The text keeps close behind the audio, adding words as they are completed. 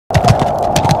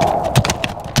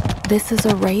This is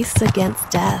a race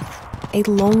against death, a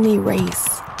lonely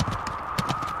race.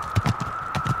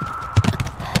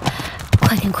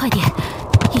 快点，快点，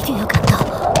一定要赶到！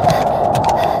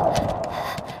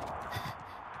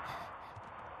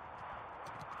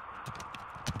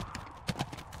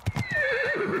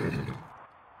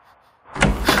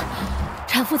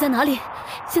产妇在哪里？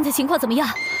现在情况怎么样？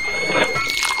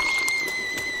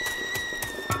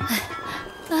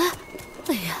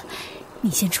哎呀，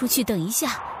你先出去等一下。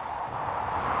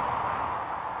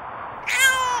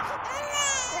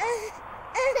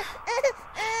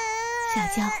小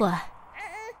家伙，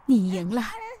你赢了。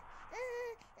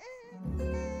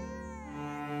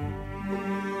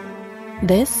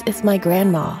This is my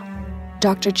grandma,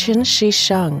 Dr. Qin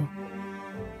Shisheng.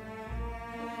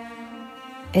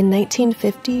 In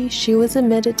 1950, she was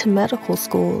admitted to medical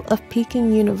school of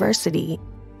Peking University.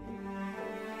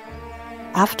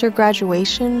 After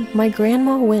graduation, my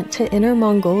grandma went to Inner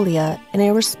Mongolia in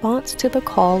a response to the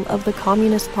call of the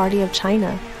Communist Party of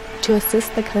China to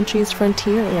assist the country's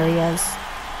frontier areas.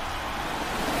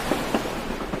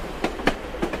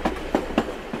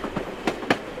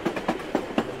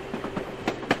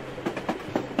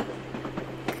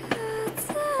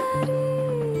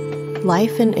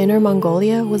 Life in Inner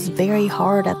Mongolia was very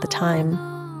hard at the time.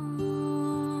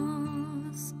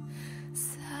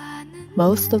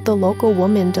 Most of the local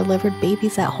women delivered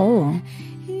babies at home.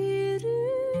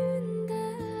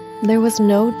 There was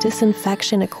no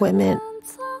disinfection equipment,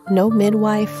 no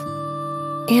midwife,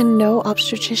 and no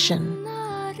obstetrician.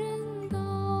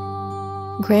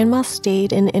 Grandma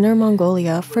stayed in Inner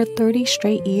Mongolia for 30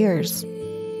 straight years.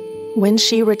 When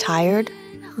she retired,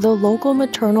 the local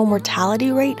maternal mortality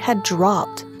rate had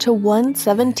dropped to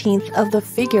 1/17 of the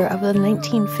figure of the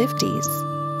 1950s.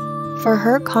 For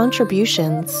her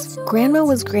contributions, Grandma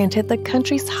was granted the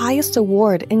country's highest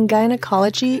award in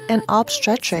gynecology and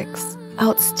obstetrics,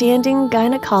 Outstanding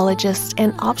Gynecologists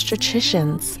and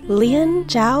Obstetricians, Lian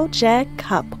Zhao Jie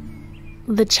Cup.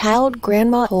 The child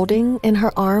Grandma holding in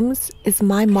her arms is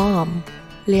my mom,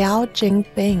 Liao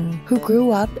Jingbing, who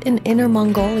grew up in Inner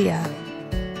Mongolia.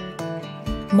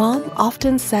 Mom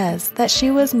often says that she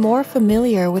was more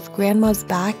familiar with Grandma's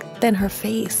back than her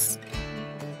face.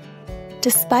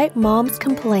 Despite Mom's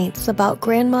complaints about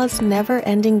Grandma's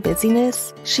never-ending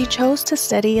busyness, she chose to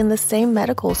study in the same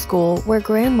medical school where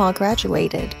Grandma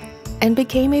graduated and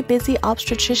became a busy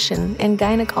obstetrician and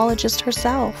gynecologist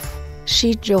herself.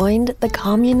 She joined the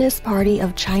Communist Party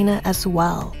of China as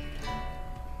well.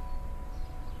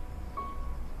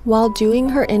 While doing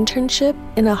her internship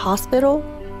in a hospital,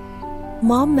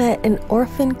 Mom met an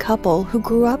orphan couple who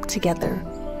grew up together.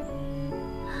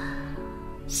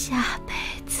 下辈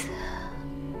子，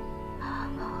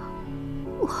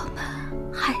我们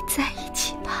还在一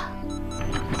起吧。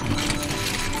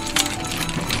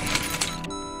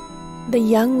 The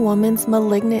young woman's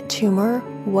malignant tumor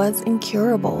was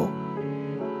incurable.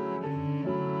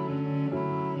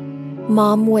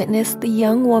 Mom witnessed the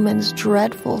young woman's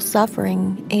dreadful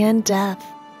suffering and death.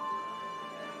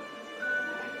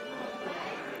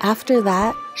 After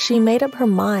that, she made up her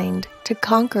mind to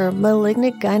conquer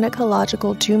malignant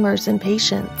gynecological tumors in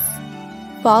patients.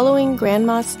 Following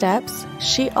Grandma's steps,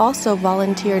 she also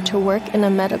volunteered to work in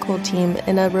a medical team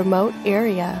in a remote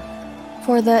area.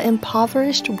 For the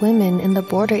impoverished women in the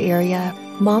border area,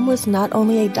 Mom was not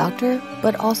only a doctor,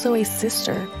 but also a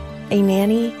sister, a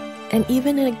nanny, and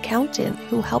even an accountant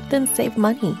who helped them save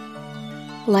money.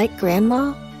 Like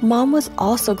Grandma, Mom was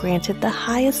also granted the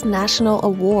highest national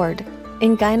award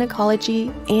in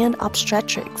gynecology and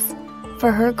obstetrics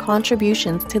for her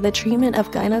contributions to the treatment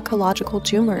of gynecological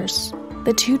tumors.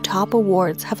 The two top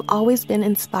awards have always been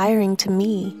inspiring to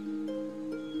me.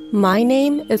 My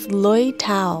name is Lui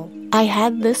Tao. I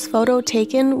had this photo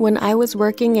taken when I was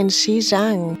working in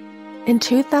Xizang. In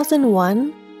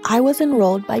 2001, I was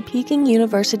enrolled by Peking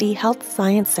University Health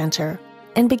Science Center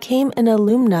and became an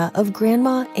alumna of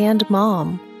Grandma and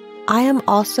Mom. I am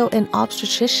also an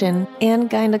obstetrician and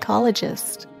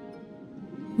gynecologist.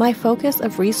 My focus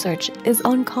of research is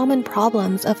on common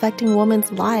problems affecting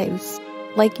women's lives,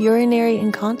 like urinary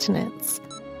incontinence.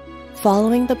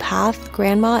 Following the path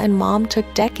Grandma and Mom took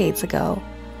decades ago,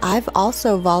 I've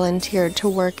also volunteered to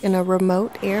work in a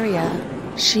remote area,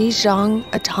 Xizang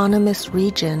Autonomous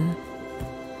Region.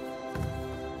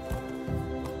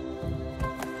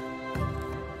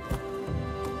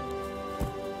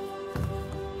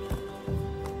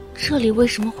 这里为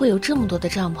什么会有这么多的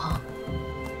帐篷？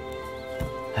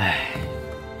唉，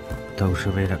都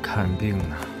是为了看病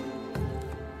呢。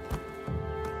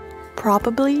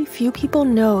Probably few people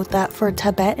know that for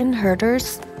Tibetan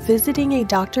herders, visiting a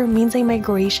doctor means a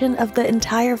migration of the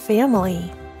entire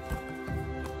family.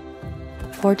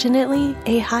 Unfortunately,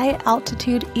 a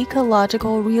high-altitude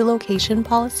ecological relocation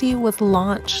policy was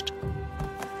launched.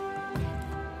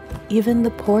 Even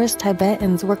the poorest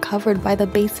Tibetans were covered by the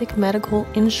basic medical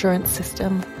insurance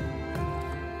system.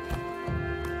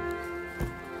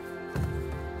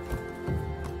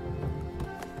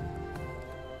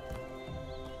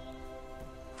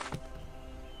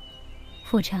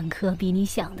 妇产科比你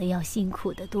想的要辛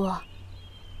苦得多，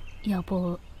要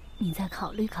不你再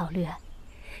考虑考虑？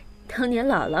当年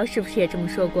姥姥是不是也这么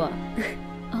说过？"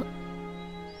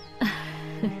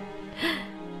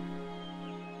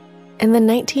 In the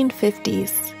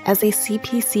 1950s, as a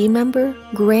CPC member,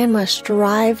 Grandma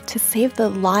strived to save the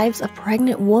lives of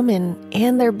pregnant women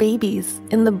and their babies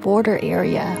in the border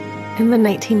area. In the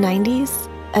 1990s,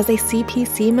 as a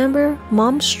CPC member,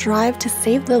 Mom strived to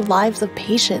save the lives of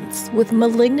patients with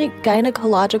malignant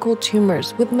gynecological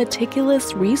tumors with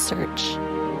meticulous research.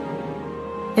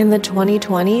 In the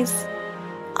 2020s,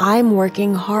 I'm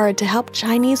working hard to help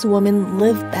Chinese women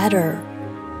live better